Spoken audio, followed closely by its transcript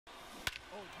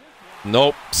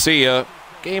Nope. See ya.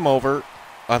 Game over.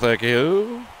 I thank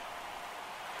you.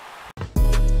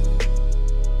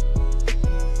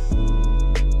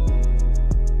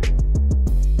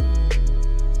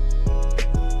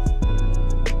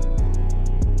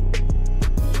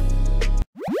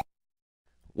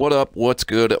 What up? What's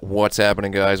good? What's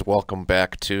happening, guys? Welcome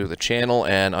back to the channel,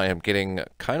 and I am getting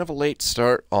kind of a late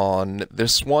start on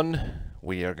this one.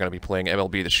 We are going to be playing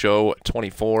MLB The Show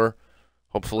 24.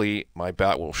 Hopefully, my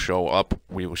bat will show up.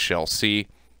 We shall see.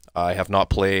 I have not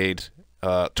played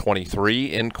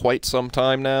 23 in quite some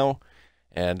time now,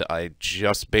 and I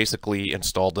just basically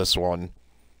installed this one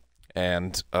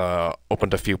and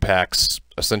opened a few packs,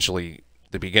 essentially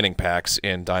the beginning packs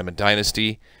in Diamond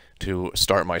Dynasty, to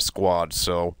start my squad.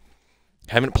 So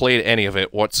haven't played any of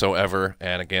it whatsoever,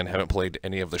 and again haven't played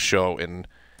any of the show in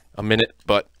a minute,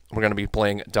 but we're going to be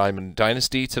playing Diamond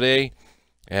Dynasty today,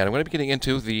 and I'm going to be getting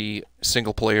into the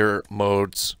single player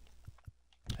modes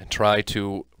and try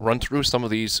to run through some of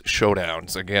these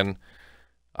showdowns. Again,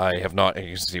 I have not, as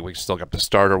you can see, we still got the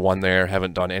starter one there,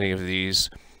 haven't done any of these,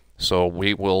 so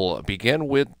we will begin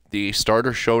with the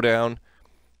starter showdown,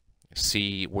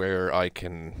 see where I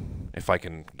can, if I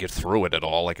can get through it at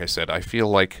all. Like I said, I feel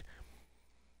like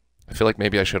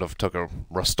maybe I should have took a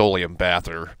Rust-Oleum bath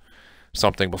or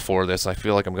something before this. I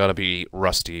feel like I'm gonna be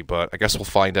rusty, but I guess we'll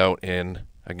find out in,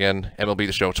 again, MLB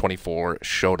The Show 24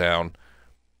 showdown.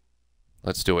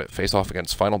 Let's do it. Face off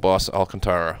against final boss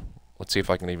Alcantara. Let's see if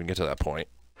I can even get to that point.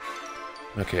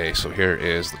 Okay, so here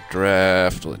is the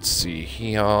draft. Let's see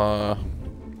here.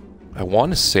 I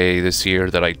want to say this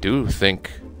year that I do think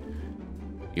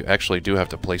you actually do have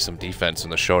to play some defense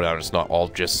in the showdown. It's not all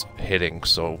just hitting,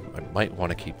 so I might want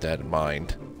to keep that in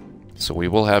mind. So we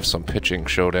will have some pitching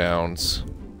showdowns.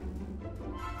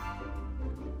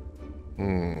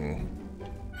 Kind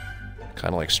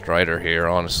of like Strider here,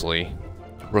 honestly.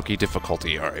 Rookie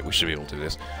difficulty. Alright, we should be able to do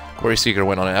this. Corey Seager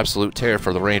went on an absolute tear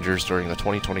for the Rangers during the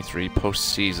 2023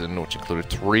 postseason, which included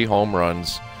 3 home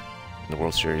runs in the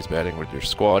World Series. Batting with your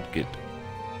squad, get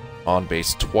on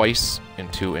base twice in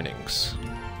 2 innings.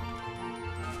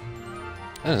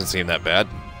 That doesn't seem that bad.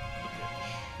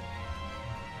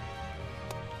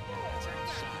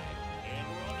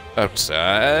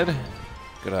 Outside.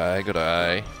 Good eye, good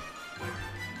eye.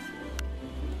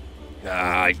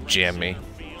 Ah, he jammed me.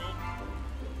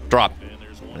 Drop.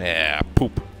 Yeah,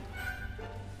 poop.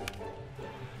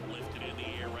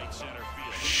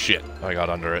 Shit, I got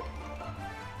under it.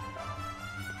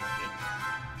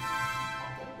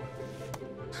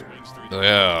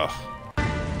 Yeah.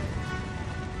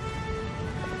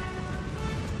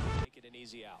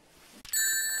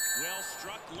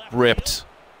 Ripped.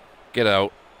 Get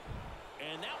out.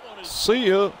 See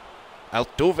ya.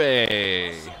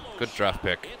 Altuve. Good draft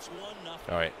pick.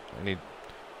 Alright, I need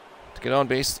to get on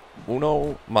base.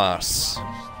 Uno mas.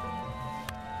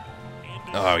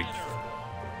 Oh, he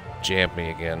jammed me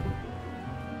again.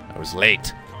 I was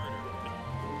late.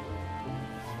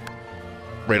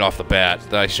 Right off the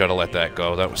bat. I should have let that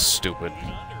go. That was stupid.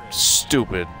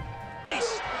 Stupid.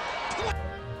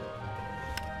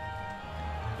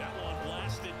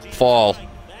 Fall.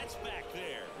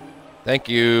 Thank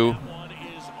you.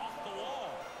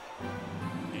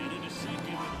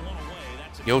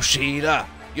 Yoshida.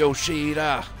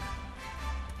 Yoshida.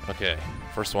 Okay,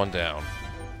 first one down.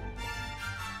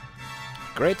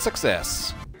 Great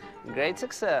success. Great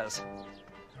success.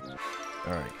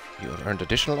 Alright, you have earned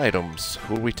additional items.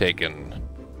 Who are we taking?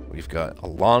 We've got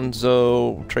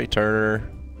Alonso, Trey Turner,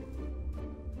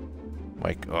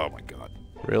 Mike. Oh my god.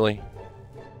 Really?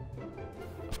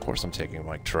 Of course I'm taking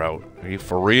Mike Trout. Are you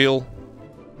for real?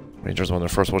 Rangers won their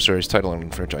first World Series title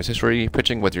in franchise history.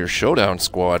 Pitching with your showdown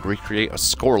squad. Recreate a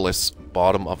scoreless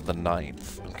bottom of the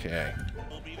 9th. Okay.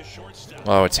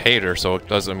 Oh, it's Hader, so it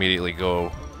does immediately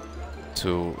go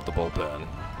to the bullpen.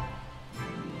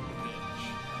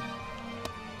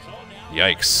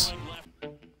 Yikes.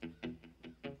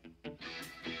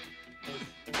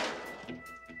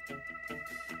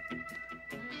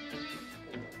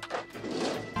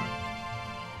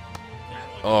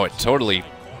 Oh, it totally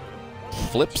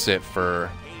flips it for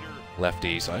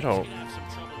lefties. I don't...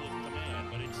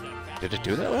 Did it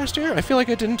do that last year? I feel like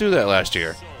it didn't do that last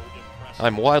year.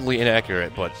 I'm wildly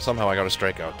inaccurate, but somehow I got a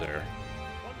strikeout there.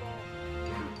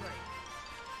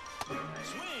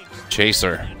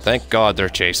 Chaser. Thank God they're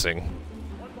chasing.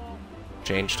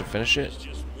 Change to finish it.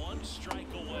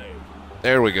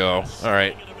 There we go.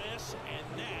 Alright.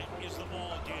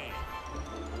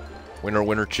 Winner,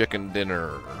 winner, chicken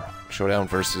dinner. Showdown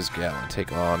versus Gallon.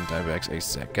 Take on Diamondbacks ace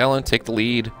Zach Gallen. Take the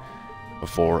lead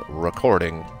before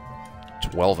recording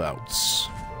 12 outs.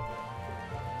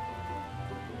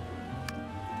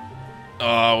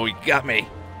 Oh, he got me.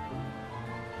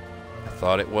 I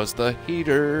thought it was the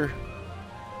heater.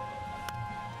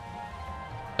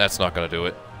 That's not gonna do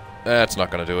it. That's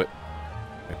not gonna do it.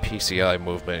 My PCI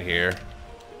movement here.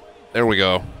 There we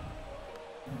go.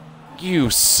 You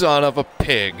son of a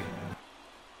pig.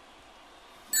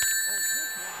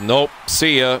 Nope.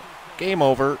 See ya. Game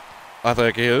over. I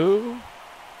thank you.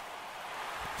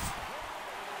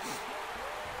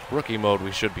 Rookie mode,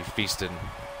 we should be feasting.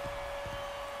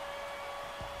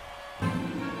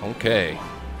 Okay.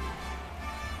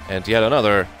 And yet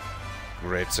another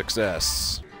great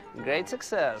success. Great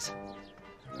success.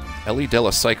 Ellie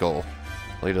Della cycle.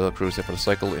 Ellie Della Cruz hit for the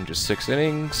cycle in just 6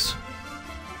 innings.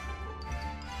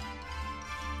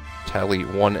 Tally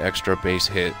 1 extra base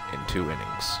hit in 2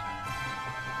 innings.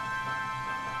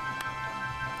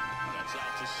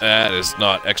 That is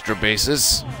not extra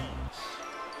bases.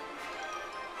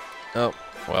 Oh,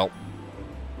 well.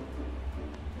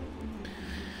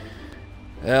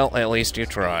 Well, at least you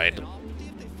tried.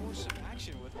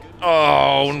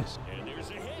 Oh!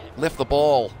 Lift the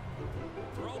ball.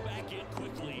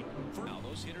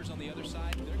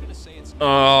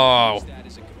 Oh!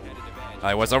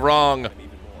 I was wrong.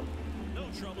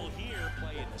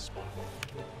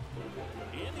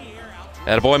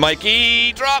 Attaboy,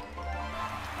 Mikey! Drop!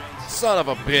 Son of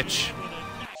a bitch.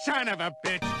 Son of a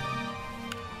bitch.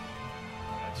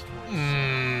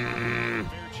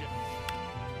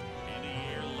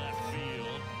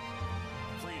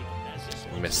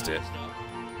 Missed it.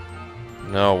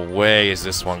 No way is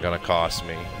this one gonna cost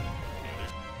me.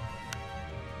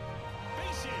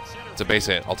 It's a base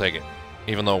hit. I'll take it.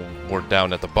 Even though we're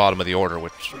down at the bottom of the order,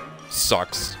 which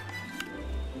sucks.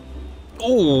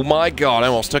 Oh my god, I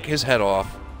almost took his head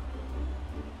off.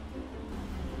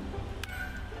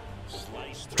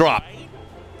 Drop.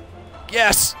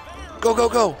 Yes! Go, go,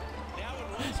 go!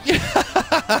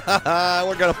 Yeah!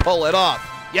 We're gonna pull it off.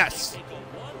 Yes!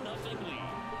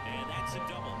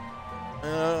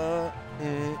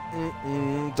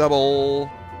 Double.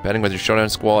 Batting with your showdown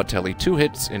squad, tally 2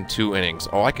 hits in 2 innings.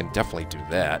 Oh, I can definitely do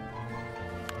that.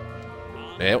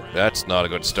 Yep, that's not a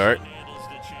good start.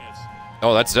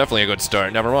 Oh, that's definitely a good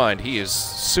start. Never mind, he is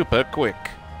super quick.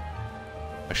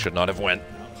 I should not have went.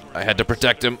 I had to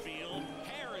protect him.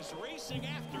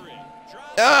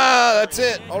 Ah, that's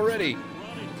it already.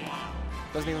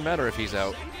 Doesn't even matter if he's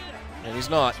out. And he's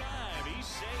not.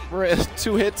 We're at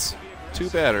 2 hits, 2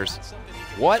 batters.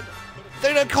 What?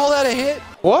 They didn't call that a hit?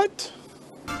 What?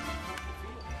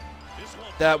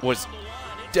 That was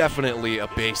definitely a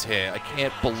base hit. I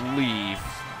can't believe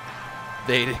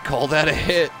they didn't call that a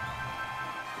hit.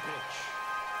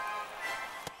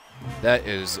 That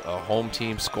is a home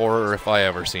team scorer if I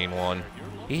ever seen one.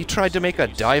 He tried to make a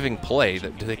diving play.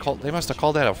 They must have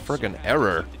called that a friggin'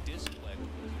 error.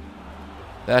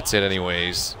 That's it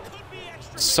anyways.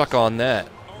 Suck on that,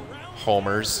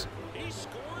 homers.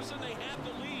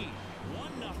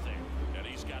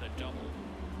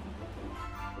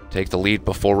 Take the lead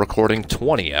before recording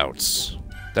 20 outs.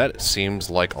 That seems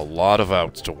like a lot of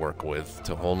outs to work with,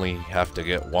 to only have to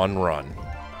get 1 run.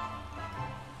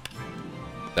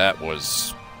 That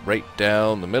was right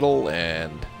down the middle,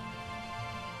 and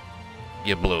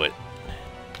you blew it.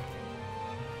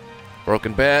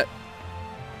 Broken bat,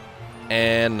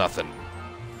 and nothing.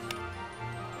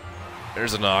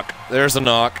 There's a knock. There's a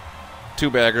knock.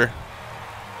 2-bagger.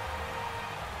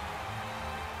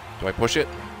 Do I push it?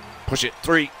 Push it.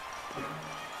 3.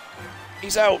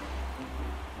 He's out.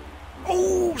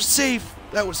 Oh, safe.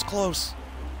 That was close.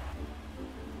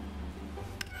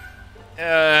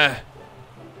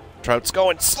 Trout's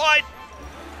going. Slide.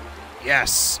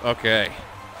 Yes. Okay.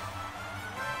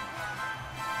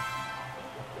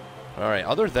 All right.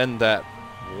 Other than that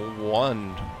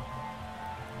one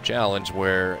challenge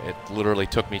where it literally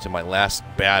took me to my last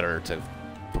batter to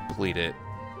complete it,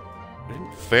 I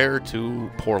didn't fare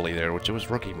too poorly there, which it was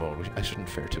rookie mode. I shouldn't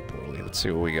fare too poorly. Let's see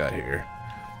what we got here.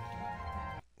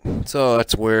 So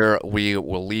that's where we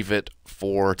will leave it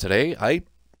for today. I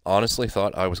honestly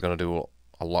thought I was going to do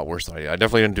a lot worse than I did. I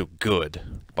definitely didn't do good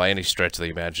by any stretch of the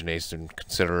imagination,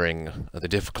 considering the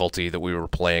difficulty that we were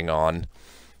playing on.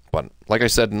 But like I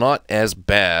said, not as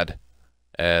bad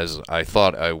as I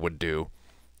thought I would do.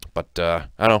 But, I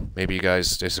don't know, maybe you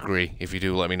guys disagree. If you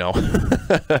do, let me know.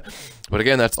 But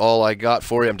again, that's all I got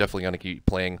for you. I'm definitely going to keep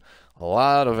playing a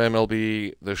lot of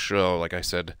MLB The Show. Like I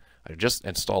said, I just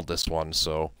installed this one,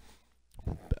 so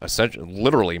essentially,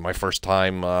 literally my first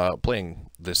time playing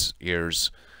this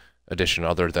year's edition,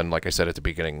 other than, like I said at the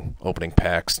beginning, opening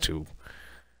packs to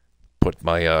put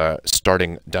my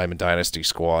starting Diamond Dynasty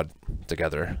squad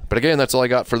together. But again, that's all I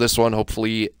got for this one.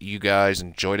 Hopefully you guys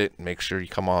enjoyed it. Make sure you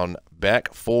come on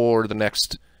back for the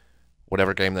next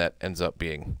whatever game that ends up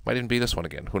being. Might even be this one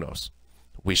again. Who knows?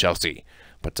 We shall see.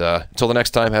 But until the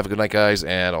next time, have a good night, guys,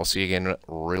 and I'll see you again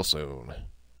real soon.